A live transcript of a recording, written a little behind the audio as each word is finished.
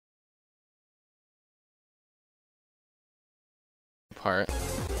part.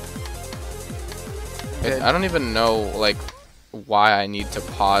 I don't even know like why I need to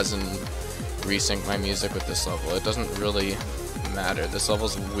pause and resync my music with this level. It doesn't really matter. This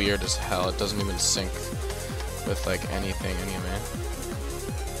level's weird as hell. It doesn't even sync with like anything anyway.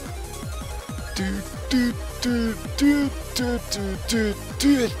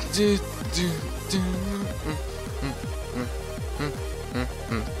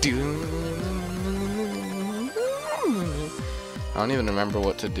 I don't even remember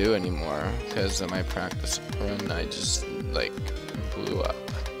what to do anymore because of my practice run. I just like blew up.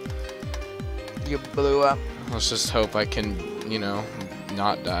 You blew up. Let's just hope I can, you know,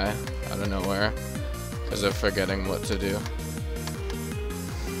 not die out of nowhere because of forgetting what to do.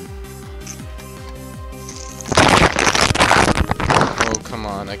 Oh, come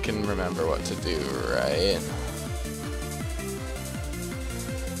on, I can remember what to do, right?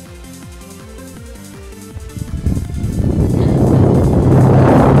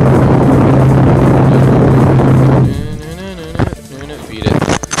 Beat it.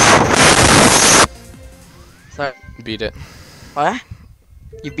 Sorry. Beat it. What?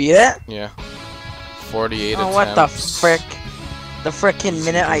 You beat it? Yeah. 48 attempts. Oh, what the frick? The frickin'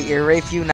 minute I ear rape you.